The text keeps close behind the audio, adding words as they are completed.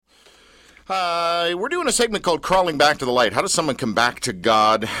We're doing a segment called Crawling Back to the Light. How does someone come back to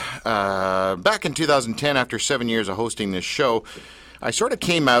God? Back in 2010, after 7 years of hosting this show, I sort of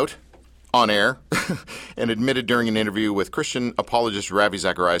came out on air and admitted during an interview with Christian apologist Ravi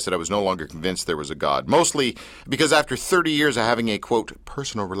Zacharias that I was no longer convinced there was a God. Mostly because after 30 years of having a, quote,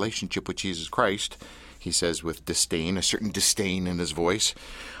 personal relationship with Jesus Christ, he says with disdain, a certain disdain in his voice,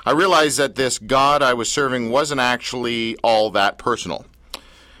 I realized that this God I was serving wasn't actually all that personal.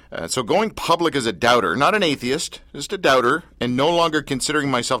 So going public as a doubter, not an atheist, just a doubter, and no longer considering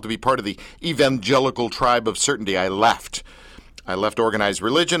myself to be part of the evangelical tribe of certainty, I left. I left organized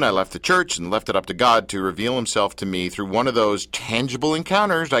religion, I left the church, and left it up to God to reveal himself to me through one of those tangible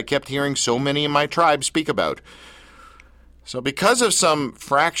encounters I kept hearing so many in my tribe speak about. So because of some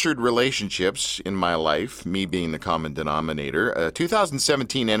fractured relationships in my life, me being the common denominator,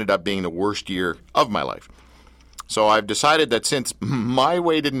 2017 ended up being the worst year of my life. So I've decided that since my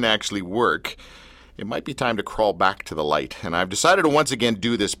way didn't actually work, it might be time to crawl back to the light. And I've decided to once again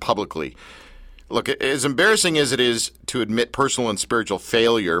do this publicly. Look, as embarrassing as it is to admit personal and spiritual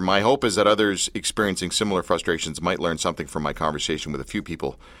failure, my hope is that others experiencing similar frustrations might learn something from my conversation with a few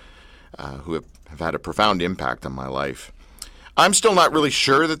people who have had a profound impact on my life. I'm still not really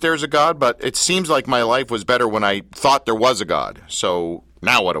sure that there's a God, but it seems like my life was better when I thought there was a God. So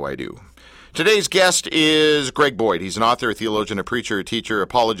now what do I do? Today's guest is Greg Boyd. He's an author, a theologian, a preacher, a teacher,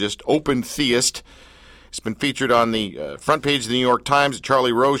 apologist, open theist. He's been featured on the front page of the New York Times, the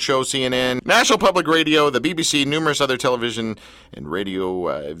Charlie Rose Show, CNN, National Public Radio, the BBC, numerous other television and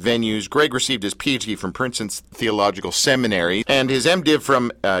radio venues. Greg received his PhD from Princeton Theological Seminary and his MDiv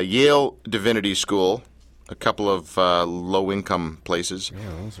from Yale Divinity School, a couple of low-income places. Yeah,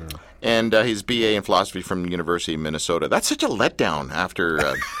 those are... And his BA in philosophy from the University of Minnesota. That's such a letdown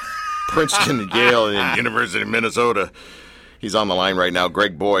after Princeton, Yale, and University of Minnesota. He's on the line right now,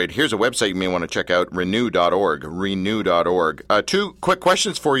 Greg Boyd. Here's a website you may want to check out, renew.org, renew.org. Two quick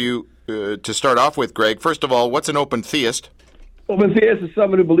questions for you to start off with, Greg. First of all, what's an open theist? Open theist is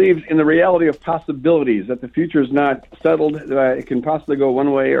someone who believes in the reality of possibilities, that the future is not settled, that it can possibly go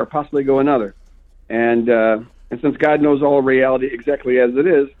one way or possibly go another. And since God knows all reality exactly as it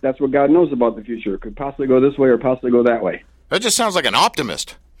is, that's what God knows about the future. It could possibly go this way or possibly go that way. That just sounds like an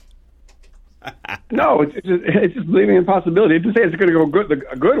optimist. No, it's just believing in possibility. It doesn't say it's going to go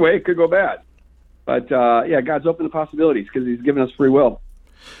a good way. It could go bad. But, God's open to possibilities because he's given us free will.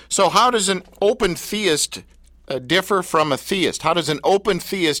 So how does an open theist differ from a theist? How does an open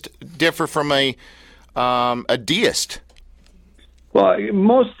theist differ from a deist? Well,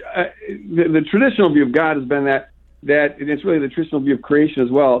 the traditional view of God has been that and it's really the traditional view of creation as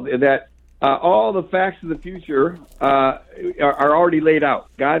well, that all the facts of the future are already laid out.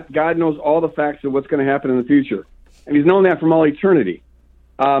 God knows all the facts of what's going to happen in the future, and he's known that from all eternity.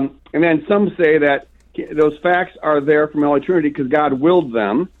 And then some say that those facts are there from all eternity because God willed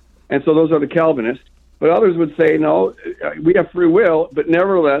them, and so those are the Calvinists. But others would say, no, we have free will, but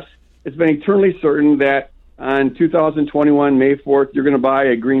nevertheless, it's been eternally certain that on 2021, May 4th, you're going to buy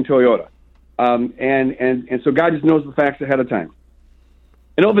a green Toyota. And so God just knows the facts ahead of time.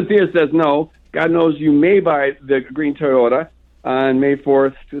 An open theist says, no, God knows you may buy the green Toyota on May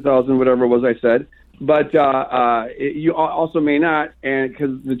 4th, 2000, whatever it was I said, but you also may not, and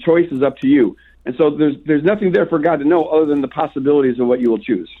because the choice is up to you. And so there's nothing there for God to know other than the possibilities of what you will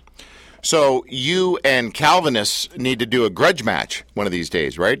choose. So you and Calvinists need to do a grudge match one of these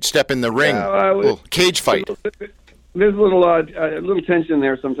days, right? Step in the ring, little cage fight. There's a little tension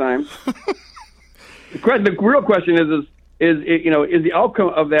there sometimes. The real question is the outcome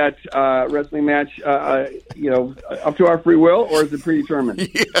of that wrestling match, up to our free will, or is it predetermined?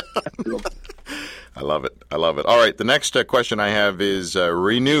 Yeah. I love it. All right, the next question I have is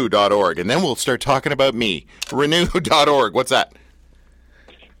renew.org, and then we'll start talking about me. Renew.org, what's that?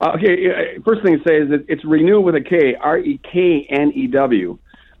 Okay, first thing to say is that it's renew with a K, REKNEW,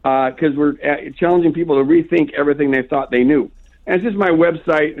 because we're challenging people to rethink everything they thought they knew. And it's just my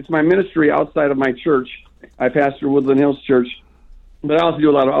website. It's my ministry outside of my church. I pastor Woodland Hills Church, but I also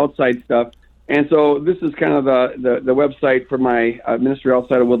do a lot of outside stuff. And so this is kind of the website for my ministry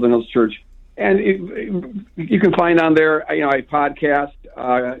outside of Woodland Hills Church. And you can find on there, I podcast,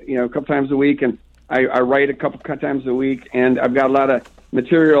 a couple times a week, and I write a couple times a week, and I've got a lot of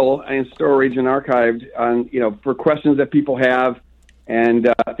material and storage and archived on, for questions that people have and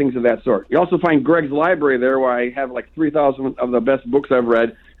things of that sort. You also find Greg's library there, where I have like 3,000 of the best books I've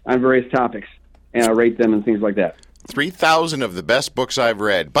read on various topics, and I rate them and things like that. 3,000 of the best books I've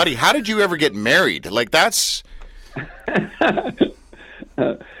read. Buddy, how did you ever get married? Like, that's...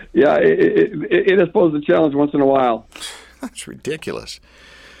 Yeah, it is posed a challenge once in a while. That's ridiculous.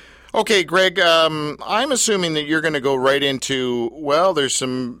 Okay, Greg, I'm assuming that you're going to go right into, well, there's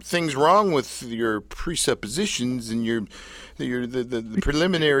some things wrong with your presuppositions and the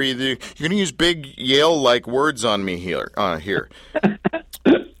preliminary. You're going to use big Yale-like words on me here. I'll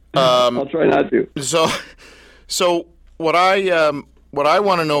try not to. So what I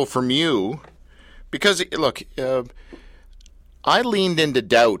want to know from you, because look, I leaned into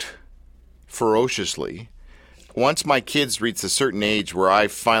doubt ferociously once my kids reached a certain age where I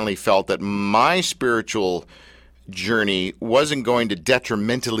finally felt that my spiritual journey wasn't going to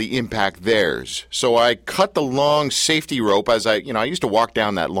detrimentally impact theirs. So I cut the long safety rope as I used to walk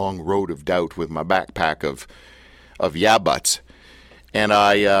down that long road of doubt with my backpack of yeah buts. And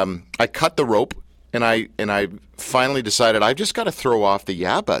I cut the rope and I finally decided I've just got to throw off the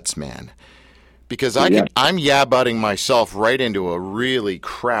yeah buts, man. Because I'm yeah butting myself right into a really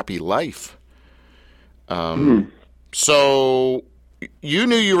crappy life. So you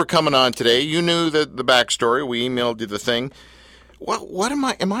knew you were coming on today. You knew the backstory. We emailed you the thing. What am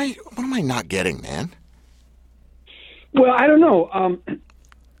I not getting, man? Well, I don't know.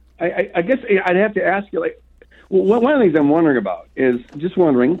 I guess I'd have to ask you, like, one of the things I'm wondering about is just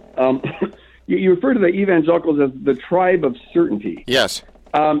wondering, you refer to the evangelicals as the tribe of certainty. Yes.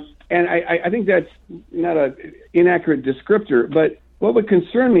 And I think that's not an inaccurate descriptor, but what would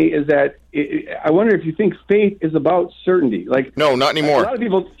concern me is that I wonder if you think faith is about certainty. Like, no, not anymore. A lot of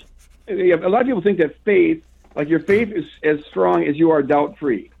people think that faith, like your faith is as strong as you are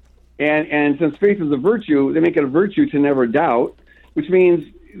doubt-free. And since faith is a virtue, they make it a virtue to never doubt, which means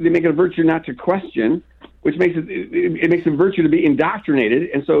they make it a virtue not to question, which makes it makes a virtue to be indoctrinated.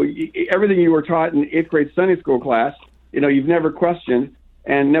 And so everything you were taught in 8th grade Sunday school class, you've never questioned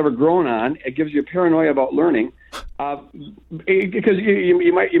and never grown on. It gives you paranoia about learning. Because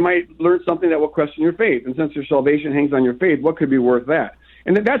you might learn something that will question your faith, and since your salvation hangs on your faith, what could be worth that?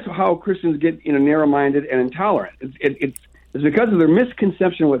 And that's how Christians get narrow-minded and intolerant. It's because of their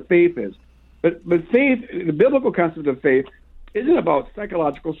misconception of what faith is. But faith, the biblical concept of faith, isn't about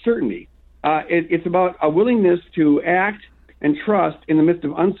psychological certainty. It's about a willingness to act and trust in the midst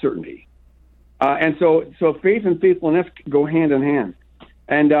of uncertainty. And so faith and faithfulness go hand in hand.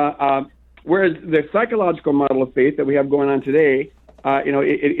 And whereas the psychological model of faith that we have going on today,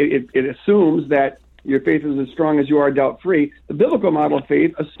 it assumes that your faith is as strong as you are doubt-free. The biblical model of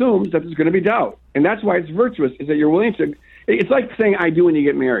faith assumes that there's going to be doubt. And that's why it's virtuous, is that you're willing to... It's like saying, I do when you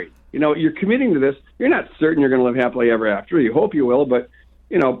get married. You're committing to this. You're not certain you're going to live happily ever after. You hope you will, but,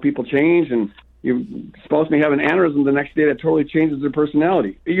 people change, and your spouse may have an aneurysm the next day that totally changes their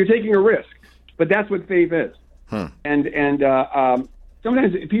personality. You're taking a risk. But that's what faith is. And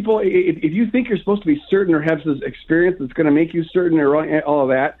sometimes people, if you think you're supposed to be certain or have this experience that's going to make you certain or all of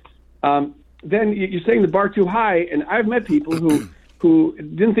that, then you're setting the bar too high. And I've met people who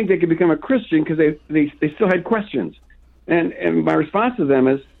didn't think they could become a Christian because they still had questions. And my response to them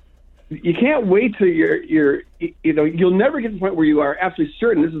is, you can't wait till you'll never get to the point where you are absolutely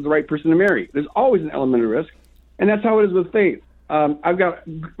certain this is the right person to marry. There's always an element of risk, and that's how it is with faith. I've got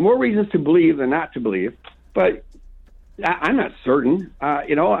more reasons to believe than not to believe, but I'm not certain.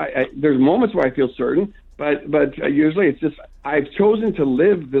 There's moments where I feel certain, but usually it's just I've chosen to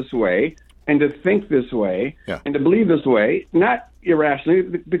live this way and to think this way and to believe this way, not irrationally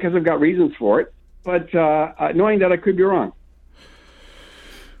because I've got reasons for it, but knowing that I could be wrong.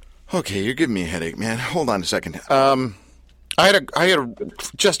 Okay, you're giving me a headache, man. Hold on a second. I had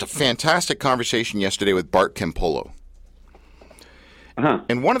just a fantastic conversation yesterday with Bart Campolo. Uh-huh.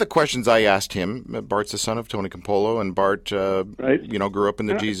 And one of the questions I asked him, Bart's the son of Tony Campolo, and Bart, grew up in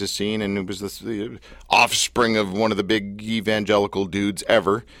the Jesus scene, and was the offspring of one of the big evangelical dudes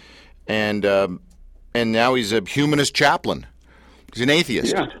ever, and now he's a humanist chaplain. He's an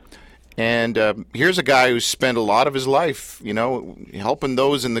atheist. Yeah. And here's a guy who's spent a lot of his life, helping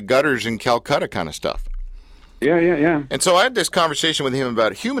those in the gutters in Calcutta kind of stuff. Yeah. And so I had this conversation with him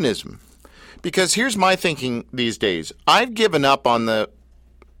about humanism. Because here's my thinking these days. I've given up on the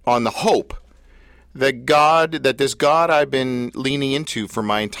hope that this God I've been leaning into for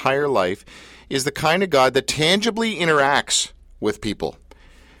my entire life is the kind of God that tangibly interacts with people.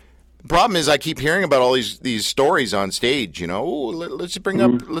 The problem is I keep hearing about all these stories on stage, let's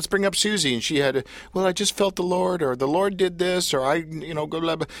bring up Susie, and she had, I just felt the Lord, or the Lord did this, or I, blah,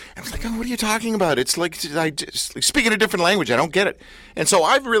 blah, blah. I was like, what are you talking about? It's like speaking a different language. I don't get it. And so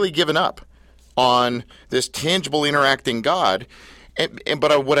I've really given up on this tangible interacting God.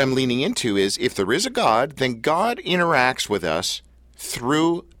 But what I'm leaning into is, if there is a God, then God interacts with us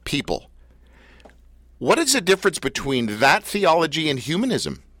through people. What is the difference between that theology and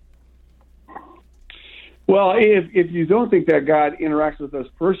humanism? Well, if you don't think that God interacts with us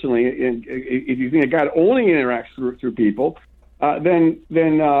personally, and if you think that God only interacts through people, then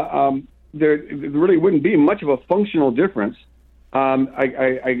there really wouldn't be much of a functional difference.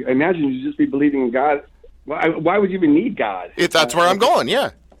 I imagine you'd just be believing in God. Why would you even need God? If that's where I'm going, yeah.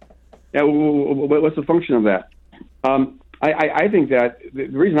 Yeah. What's the function of that? I think that the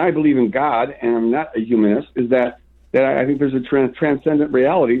reason I believe in God, and I'm not a humanist, is that I think there's a transcendent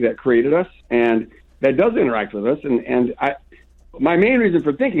reality that created us and that does interact with us. And my main reason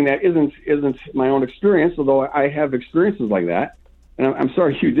for thinking that isn't my own experience, although I have experiences like that, and I'm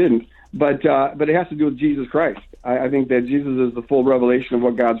sorry you didn't. But it has to do with Jesus Christ. I think that Jesus is the full revelation of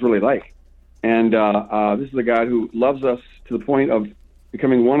what God's really like, and this is a God who loves us to the point of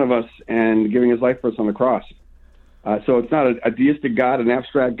becoming one of us and giving His life for us on the cross. So it's not a deistic God, an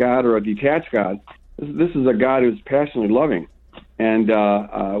abstract God, or a detached God. This is a God who's passionately loving, and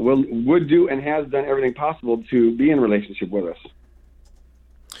would do and has done everything possible to be in relationship with us.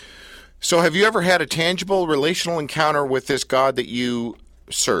 So have you ever had a tangible relational encounter with this God that you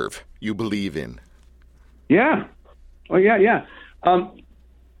serve, you believe in? Yeah. Oh, yeah.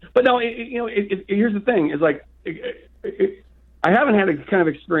 But no, here's the thing: is like I haven't had a kind of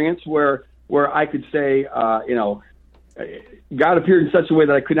experience where I could say, God appeared in such a way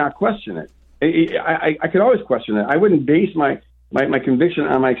that I could not question it. I could always question it. I wouldn't base my conviction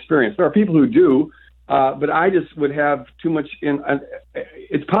on my experience. There are people who do, but I just would have too much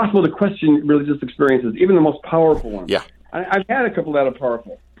it's possible to question religious experiences, even the most powerful ones. Yeah. I've had a couple that are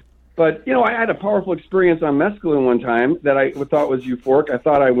powerful. But, I had a powerful experience on mescaline one time that I thought was euphoric. I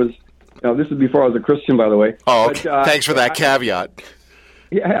thought I was, this was before I was a Christian, by the way. Oh, okay. Thanks for that caveat.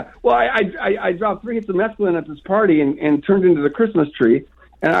 Yeah. Well, I dropped 3 hits of mescaline at this party and turned into the Christmas tree.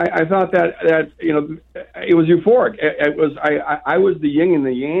 And I thought that it was euphoric. I was the yin and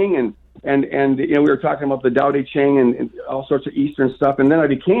the yang, and we were talking about the Tao Te Ching and all sorts of Eastern stuff. And then I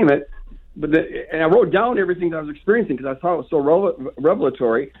became it. And I wrote down everything that I was experiencing because I thought it was so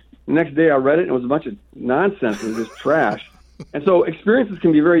revelatory. The next day I read it, and it was a bunch of nonsense. It was just trash. And so experiences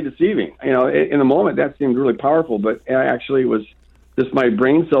can be very deceiving. In the moment, that seemed really powerful, but actually it was just my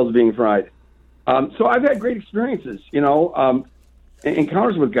brain cells being fried. So I've had great experiences,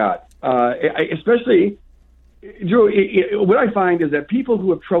 encounters with God. Especially, Drew, what I find is that people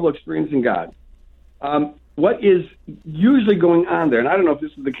who have trouble experiencing God, what is usually going on there, and I don't know if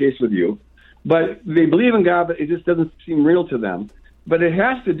this is the case with you, but they believe in God, but it just doesn't seem real to them. But it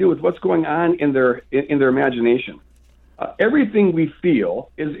has to do with what's going on in their imagination. Everything we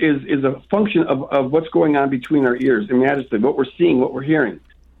feel is a function of what's going on between our ears, imaginatively, what we're seeing, what we're hearing.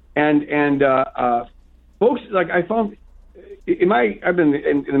 And folks, like I found, I've been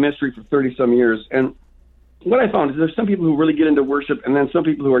in the ministry for 30-some years, and what I found is there's some people who really get into worship, and then some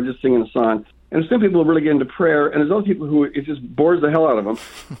people who are just singing a song. And there's some people who really get into prayer, and there's other people who it just bores the hell out of them.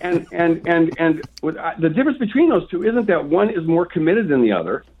 And the difference between those two isn't that one is more committed than the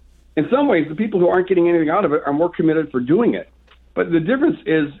other. In some ways, the people who aren't getting anything out of it are more committed for doing it. But the difference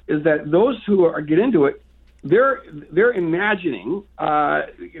is that those who get into it, they're imagining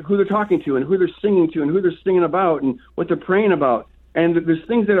who they're talking to and who they're singing to and who they're singing about and what they're praying about. And there's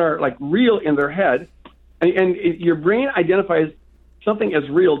things that are like real in their head, and your brain identifies something as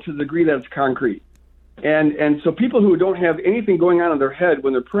real to the degree that it's concrete. And so people who don't have anything going on in their head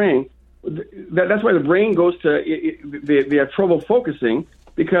when they're praying, that's why the brain goes to, they have trouble focusing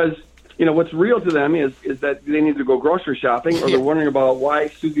because, what's real to them is that they need to go grocery shopping or they're wondering about why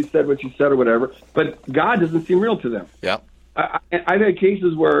Susie said what she said or whatever, but God doesn't seem real to them. Yeah. I've had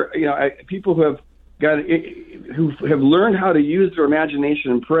cases where, people who have learned how to use their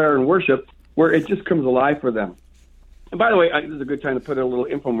imagination in prayer and worship where it just comes alive for them. And by the way, this is a good time to put in a little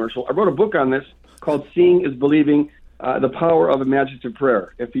infomercial. I wrote a book on this called Seeing is Believing, The Power of Imaginative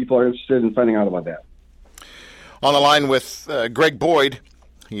Prayer, if people are interested in finding out about that. On the line with Greg Boyd.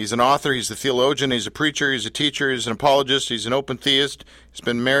 He's an author, he's a theologian, he's a preacher, he's a teacher, he's an apologist, he's an open theist. He's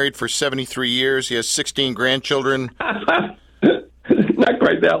been married for 73 years. He has 16 grandchildren. Not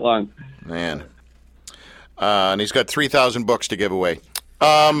quite that long. Man. And he's got 3,000 books to give away.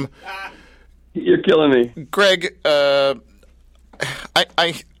 You're killing me. Greg, I've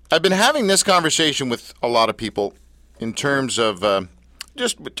been having this conversation with a lot of people in terms of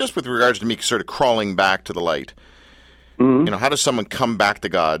just with regards to me sort of crawling back to the light. Mm-hmm. How does someone come back to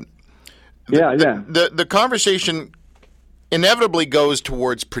God? The conversation inevitably goes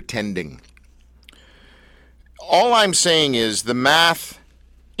towards pretending. All I'm saying is the math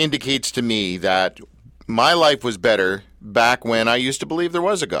indicates to me that my life was better back when I used to believe there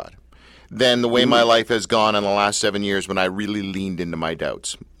was a God than the way my life has gone in the last 7 years when I really leaned into my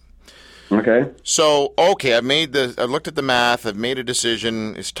doubts. Okay. So, okay, I looked at the math. I've made a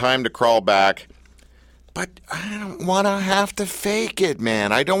decision. It's time to crawl back. But I don't want to have to fake it,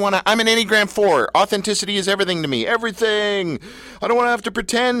 man. I don't want to. I'm an Enneagram 4. Authenticity is everything to me. Everything. I don't want to have to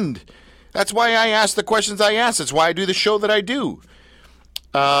pretend. That's why I ask the questions I ask. That's why I do the show that I do.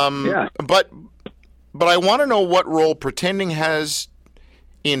 Yeah. But I want to know what role pretending has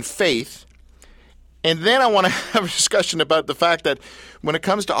in faith. And then I want to have a discussion about the fact that when it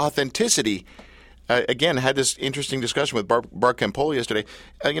comes to authenticity, again, I had this interesting discussion with Bart Campolo yesterday.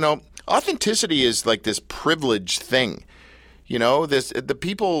 Authenticity is like this privileged thing. The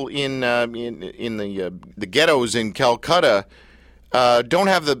people in the ghettos in Calcutta don't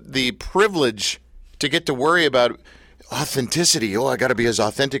have the privilege to get to worry about authenticity. Oh, I got to be as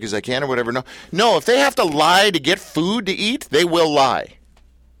authentic as I can or whatever. No, if they have to lie to get food to eat, they will lie.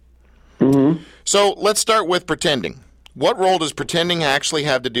 Mm-hmm. So let's start with pretending. What role does pretending actually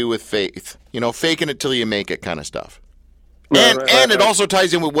have to do with faith? Faking it till you make it kind of stuff. And it also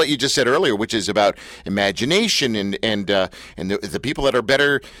ties in with what you just said earlier, which is about imagination and the people that are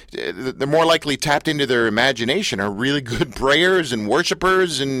better, they're more likely tapped into their imagination, are really good prayers and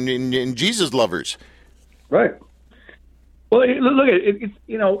worshipers and Jesus lovers. Right. Well, look at it.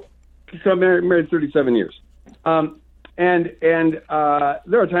 So I'm married 37 years, and there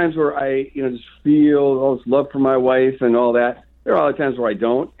are times where I just feel all this love for my wife and all that. There are other times where I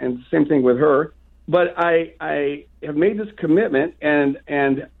don't, and the same thing with her. But I have made this commitment, and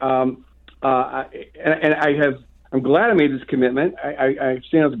I'm glad I made this commitment. I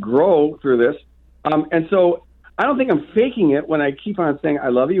see us grow through this, and so I don't think I'm faking it when I keep on saying I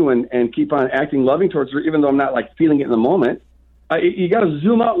love you and keep on acting loving towards her, even though I'm not like feeling it in the moment. You got to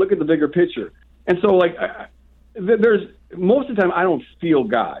zoom out, look at the bigger picture, and so there's most of the time I don't feel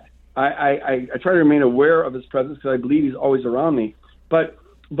God. I try to remain aware of His presence because I believe He's always around me, but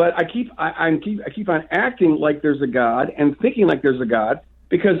I keep on acting like there's a God and thinking like there's a God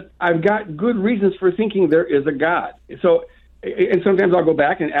because I've got good reasons for thinking there is a God. So, and sometimes I'll go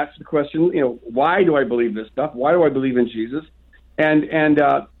back and ask the question, why do I believe this stuff? Why do I believe in Jesus? And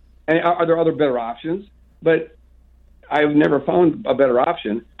are there other better options? But I've never found a better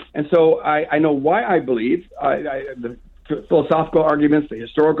option. And so I know why I believe the philosophical arguments, the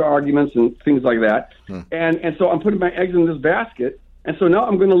historical arguments, and things like that. And so I'm putting my eggs in this basket. And so now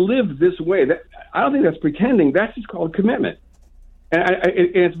I'm going to live this way. I don't think that's pretending. That's just called commitment, and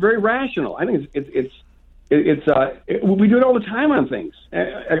it's very rational. I think we do it all the time on things.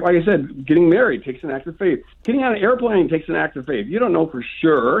 Like I said, getting married takes an act of faith. Getting on an airplane takes an act of faith. You don't know for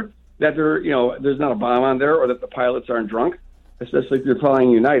sure that there's not a bomb on there or that the pilots aren't drunk, especially if you're flying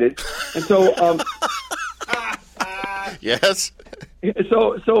United. And so, yes.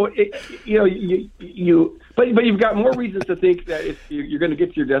 But you've got more reasons to think that if you're going to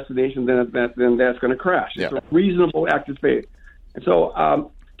get to your destination, then that's going to crash. Yeah. It's a reasonable act of faith. And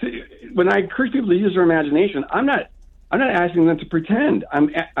so when I encourage people to use their imagination, I'm not asking them to pretend.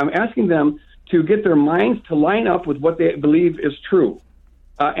 I'm asking them to get their minds to line up with what they believe is true,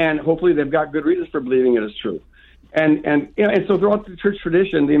 and hopefully they've got good reasons for believing it is true. And so throughout the church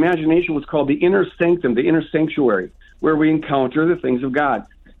tradition, the imagination was called the inner sanctum, the inner sanctuary, where we encounter the things of God.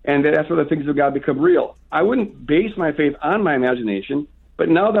 And that's where the things of God become real. I wouldn't base my faith on my imagination, but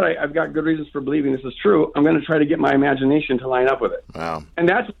now that I've got good reasons for believing this is true, I'm going to try to get my imagination to line up with it. Wow. And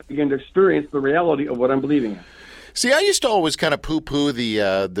that's when I begin to experience the reality of what I'm believing in. See, I used to always kind of poo-poo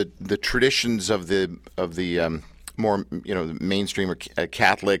the traditions of the more mainstream or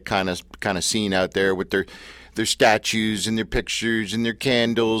Catholic kind of scene out there with their statues and their pictures and their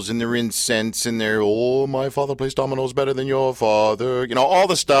candles and their incense and their, my father plays dominoes better than your father, all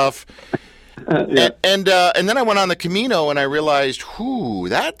the stuff. Yeah. And then I went on the Camino and I realized,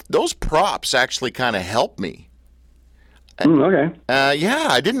 those props actually kind of helped me. Okay.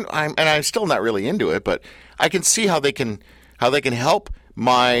 Yeah, I'm still not really into it, but I can see how they can help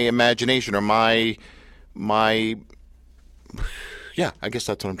my imagination or my. Yeah, I guess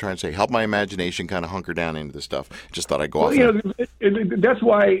that's what I'm trying to say. Help my imagination kind of hunker down into this stuff. Just thought I'd go off. That's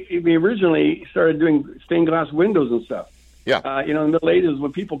why we originally started doing stained glass windows and stuff. Yeah. In the middle ages,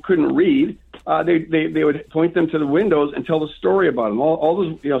 when people couldn't read, they would point them to the windows and tell the story about them. All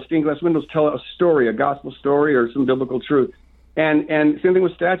those stained glass windows tell a story, a gospel story, or some biblical truth. And same thing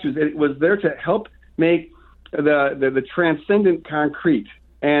with statues. It was there to help make the transcendent concrete,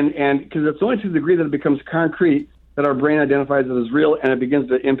 and because it's only to the degree that it becomes concrete that our brain identifies it as real, and it begins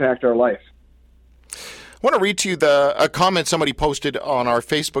to impact our life. I want to read to you a comment somebody posted on our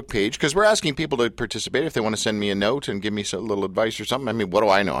Facebook page, because we're asking people to participate if they want to send me a note and give me a little advice or something. I mean, what do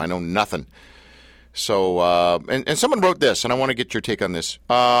I know? I know nothing. So, and someone wrote this, and I want to get your take on this.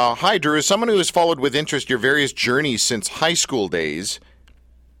 Hi, Drew. As someone who has followed with interest your various journeys since high school days,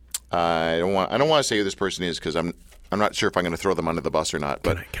 I don't want to say who this person is because I'm not sure if I'm going to throw them under the bus or not.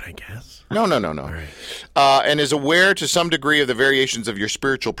 But can I guess? No. All right. And is aware to some degree of the variations of your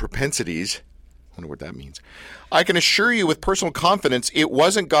spiritual propensities. I wonder what that means. I can assure you with personal confidence, it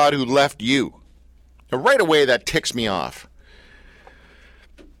wasn't God who left you. Now, right away, that ticks me off.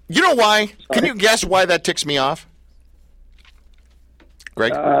 You know why? Can you guess why that ticks me off?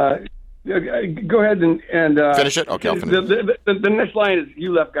 Greg? Go ahead and finish it? Okay, I'll finish it. The next line is,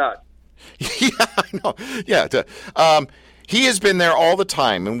 you left God. Yeah, I know. Yeah. He has been there all the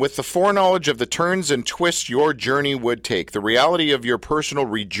time, and with the foreknowledge of the turns and twists your journey would take, the reality of your personal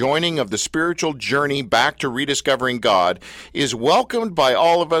rejoining of the spiritual journey back to rediscovering God is welcomed by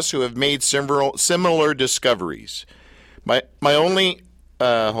all of us who have made similar discoveries. My only...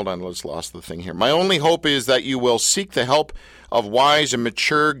 hold on, let's lost the thing here. My only hope is that you will seek the help of wise and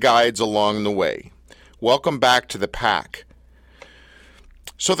mature guides along the way. Welcome back to the pack.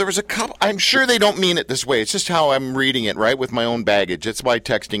 So there was a couple, I'm sure they don't mean it this way. It's just how I'm reading it, right, with my own baggage. That's why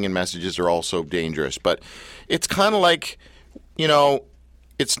texting and messages are all so dangerous. But it's kind of like,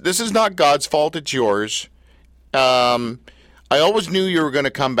 this is not God's fault, it's yours. I always knew you were going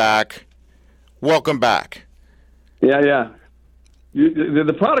to come back. Welcome back. Yeah.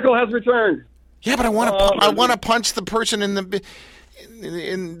 The prodigal has returned. Yeah, but I want to punch the person in the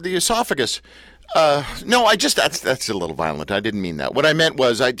esophagus. No, that's a little violent. I didn't mean that. What I meant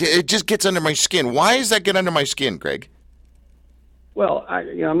was it just gets under my skin. Why does that get under my skin, Greg? Well,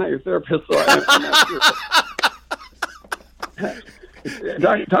 I'm not your therapist, so I'm not sure.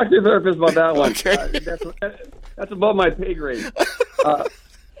 Talk to your therapist about that one. Okay. That's above my pay grade.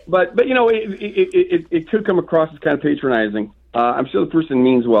 But it could come across as kind of patronizing. I'm sure the person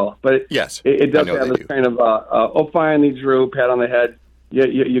means well, but yes, it does have this kind of, finally, Drew, pat on the head.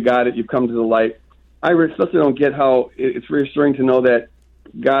 You got it. You've come to the light. I especially don't get how it's reassuring to know that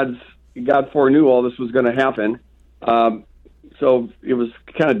God foreknew all this was going to happen. So it was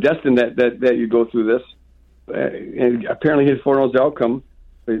kind of destined that you go through this. And apparently he foreknows the outcome,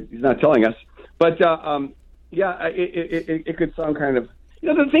 but he's not telling us. But, it could sound kind of...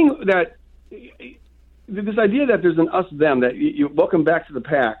 the thing that... This idea that there's an us-them, that you welcome back to the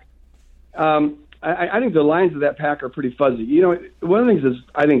pack, I think the lines of that pack are pretty fuzzy. One of the things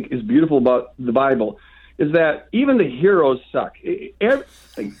I think is beautiful about the Bible is that even the heroes suck. And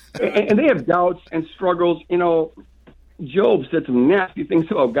they have doubts and struggles. Job said some nasty things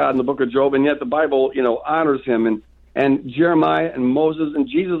about God in the book of Job, and yet the Bible, honors him. And Jeremiah and Moses and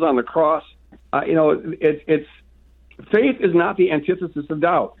Jesus on the cross. It's faith is not the antithesis of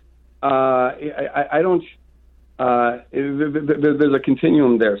doubt. I don't. There's a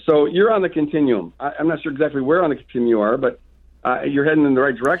continuum there. So you're on the continuum. I'm not sure exactly where on the continuum you are, but you're heading in the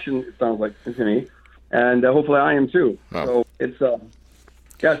right direction, it sounds like to me. And hopefully I am too. Oh. So it's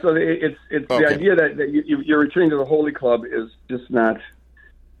So it's okay. The idea that you're returning to the Holy Club is just not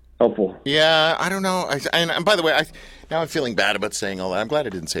helpful. Yeah, I don't know. And by the way, now I'm feeling bad about saying all that. I'm glad I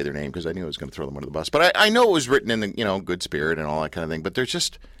didn't say their name because I knew I was going to throw them under the bus. But I know it was written in the good spirit and all that kind of thing. But there's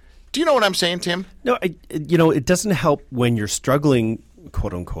just... Do you know what I'm saying, Tim? No, it doesn't help when you're struggling,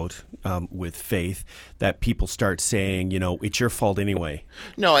 quote unquote, with faith that people start saying, it's your fault anyway.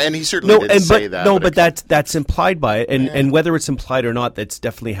 No, and he certainly didn't say that. No, but that's implied by it, and whether it's implied or not, that's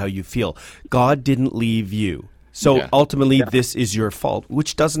definitely how you feel. God didn't leave you, so ultimately this is your fault,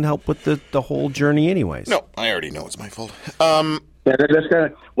 which doesn't help with the whole journey, anyways. No, I already know it's my fault. Yeah, that's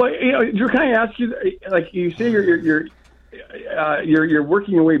kind of Drew. Can I ask you, like you say, you're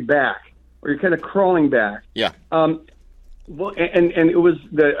working your way back, or you're kind of crawling back. Yeah. Well, and it was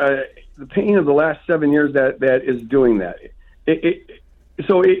the pain of the last 7 years that is doing that.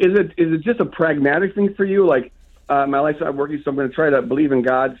 So is it just a pragmatic thing for you? Like my life's not working, so I'm going to try to believe in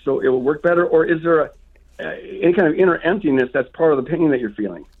God, so it will work better. Or is there any kind of inner emptiness that's part of the pain that you're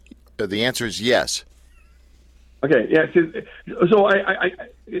feeling? The answer is yes. Okay. Yeah. So I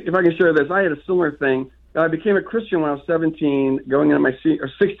if I can share this, I had a similar thing. I became a Christian when I was 16, going into my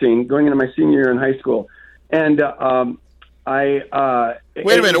senior year in high school, and Wait a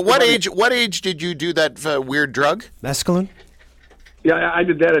minute. What age did you do that weird drug? Mescaline? Yeah, I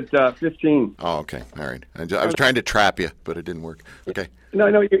did that at 15. Oh, okay. All right. I was trying to trap you, but it didn't work. Okay. No,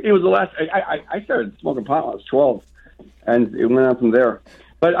 it was the last. I started smoking pot when I was 12, and it went on from there.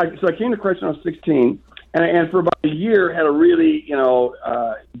 But I came to Christ when I was 16. And for about a year, had a really,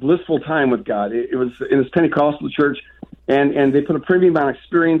 blissful time with God. It was in this Pentecostal church, and they put a premium on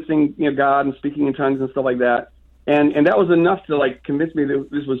experiencing, God and speaking in tongues and stuff like that. And that was enough to convince me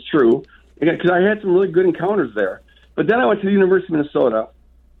that this was true. because I had some really good encounters there. But then I went to the University of Minnesota,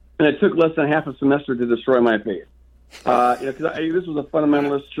 and it took less than half a semester to destroy my faith. Because this was a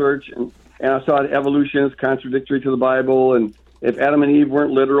fundamentalist church, and I saw that evolution is contradictory to the Bible, and if Adam and Eve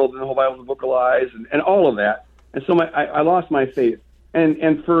weren't literal, then the whole Bible was a book of lies, and all of that. And so I lost my faith.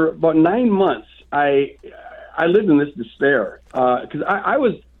 And for about 9 months, I lived in this despair, because I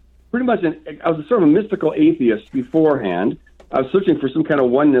was pretty much I was a sort of a mystical atheist beforehand. I was searching for some kind of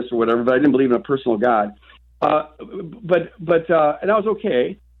oneness or whatever, but I didn't believe in a personal God. And that was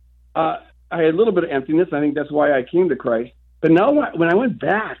okay. I had a little bit of emptiness. I think that's why I came to Christ. But now when I went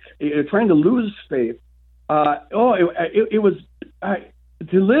back, trying to lose faith, it was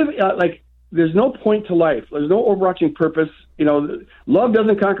to live like there's no point to life. There's no overarching purpose. Love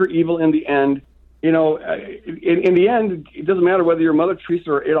doesn't conquer evil in the end. In the end, it doesn't matter whether you're Mother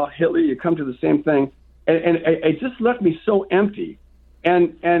Teresa or Adolf Hitler, you come to the same thing. And it just left me so empty.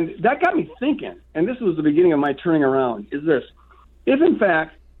 And that got me thinking, and this was the beginning of my turning around, is this. If, in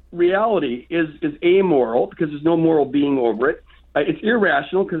fact, reality is amoral because there's no moral being over it, it's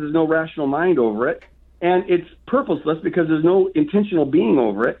irrational because there's no rational mind over it, and it's purposeless because there's no intentional being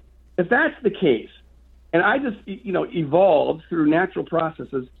over it, if that's the case, and I just, evolved through natural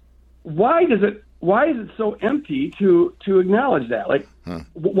processes, why is it so empty to acknowledge that?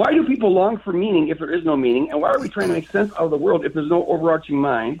 Why do people long for meaning if there is no meaning? And why are we trying to make sense out of the world if there's no overarching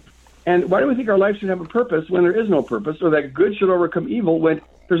mind? And why do we think our life should have a purpose when there is no purpose, or that good should overcome evil when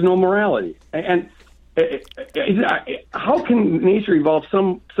there's no morality? And how can nature evolve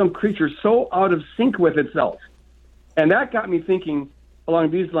some creature so out of sync with itself? And that got me thinking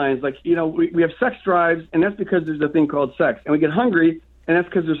along these lines, we have sex drives, and that's because there's a thing called sex. And we get hungry, and that's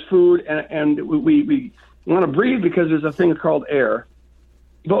because there's food, and we want to breathe because there's a thing called air.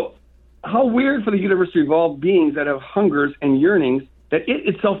 But how weird for the universe to evolve beings that have hungers and yearnings that it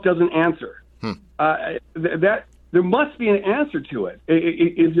itself doesn't answer. That there must be an answer to it.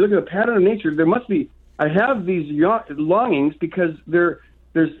 If you look at the pattern of nature, there must be. I have these longings because there's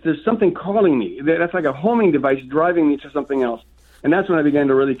something calling me. That's like a homing device driving me to something else. And that's when I began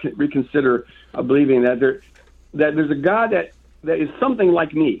to really reconsider believing that there's a God that is something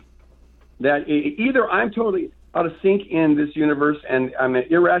like me. That either I'm totally out of sync in this universe and I'm an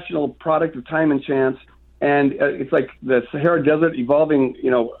irrational product of time and chance, and it's like the Sahara Desert evolving,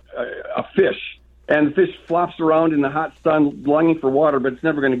 a fish, and the fish flops around in the hot sun longing for water, but it's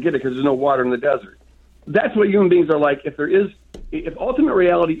never going to get it because there's no water in the desert. That's what human beings are like. If ultimate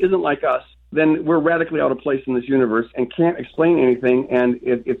reality isn't like us, then we're radically out of place in this universe and can't explain anything, and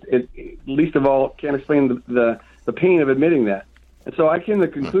it least of all can't explain the pain of admitting that. And so I came to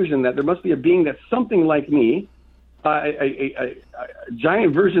the conclusion that there must be a being that's something like me, a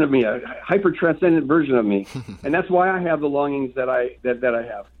giant version of me, a hyper-transcendent version of me. And that's why I have the longings that I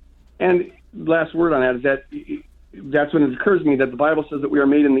have. And last word on that is that's when it occurs to me that the Bible says that we are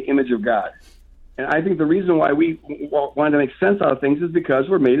made in the image of God. And I think the reason why we want to make sense out of things is because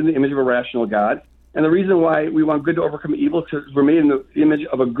we're made in the image of a rational God. And the reason why we want good to overcome evil is because we're made in the image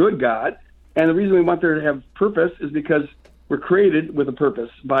of a good God. And the reason we want there to have purpose is because we're created with a purpose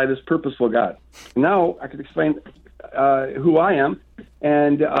by this purposeful God. Now I can explain who I am,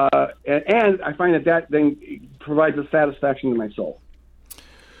 and I find that then provides a satisfaction to my soul.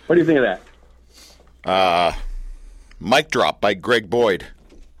 What do you think of that? Mic drop by Greg Boyd.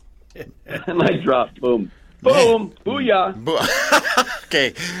 Mic drop. Boom. Boom. Booyah.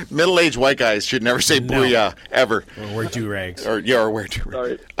 Okay. Middle-aged white guys should never say booyah ever. Or wear do-rags. Or wear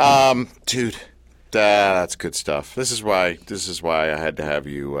do-rags. Sorry. Dude, that's good stuff. This is why I had to have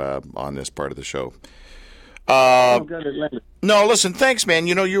you on this part of the show. No, listen, thanks, man.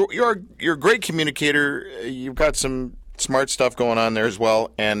 You're a great communicator. You've got some smart stuff going on there as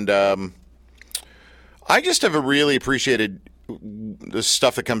well, and I just have really appreciated the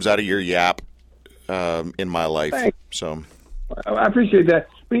stuff that comes out of your yap in my life. Thanks. So I appreciate that.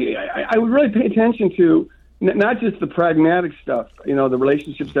 But I would really pay attention to not just the pragmatic stuff, the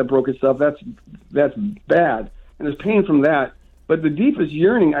relationships that broke us up. That's bad, and there's pain from that. But the deepest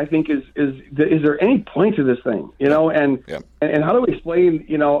yearning, I think, is there any point to this thing? And how do we explain,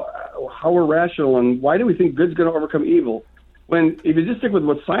 how we're rational and why do we think good's going to overcome evil? When if you just stick with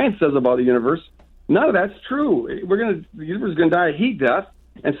what science says about the universe, none of that's true. The universe is going to die a heat death,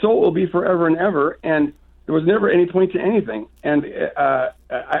 and so it will be forever and ever. And there was never any point to anything. And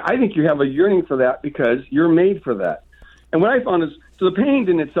I think you have a yearning for that because you're made for that. And what I found is, so the pain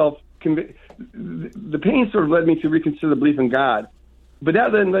in itself, the pain sort of led me to reconsider the belief in God. But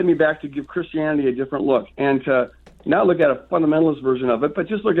that then led me back to give Christianity a different look and to not look at a fundamentalist version of it, but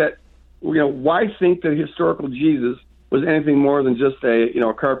just look at, why think the historical Jesus was anything more than just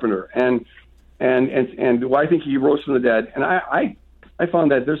a carpenter. And I think he rose from the dead. And I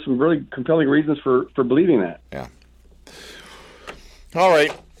found that there's some really compelling reasons for believing that. Yeah. All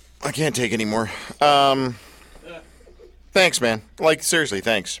right. I can't take any more. Thanks, man. Like, seriously,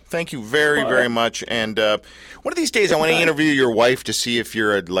 thanks. Thank you very, very much. And one of these days, I want to interview your wife to see if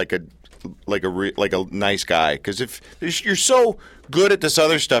you're like a nice guy. Because if you're so good at this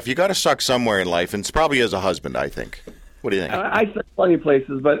other stuff, you got to suck somewhere in life, and it's probably as a husband, I think. What do you think? I suck plenty of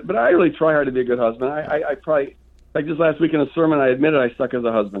places, but I really try hard to be a good husband. I probably, like just last week in a sermon, I admitted I suck as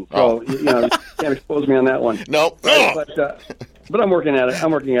a husband. So you can't expose me on that one. No. But I'm working at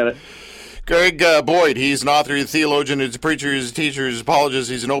it. Greg Boyd, he's an author, he's a theologian, he's a preacher, he's a teacher, he's an apologist,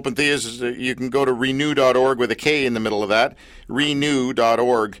 he's an open theist. You can go to renew.org with a K in the middle of that,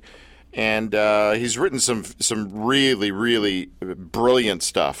 renew.org. And he's written some really, really brilliant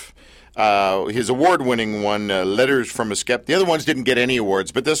stuff. His award-winning one, Letters from a Skeptic. The other ones didn't get any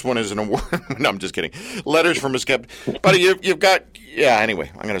awards, but this one is an award. No, I'm just kidding. Letters from a Skeptic. But you've got,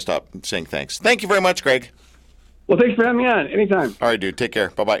 anyway, I'm going to stop saying thanks. Thank you very much, Greg. Well, thanks for having me on. Anytime. All right, dude. Take care.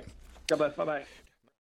 Bye-bye. God bless. Bye-bye.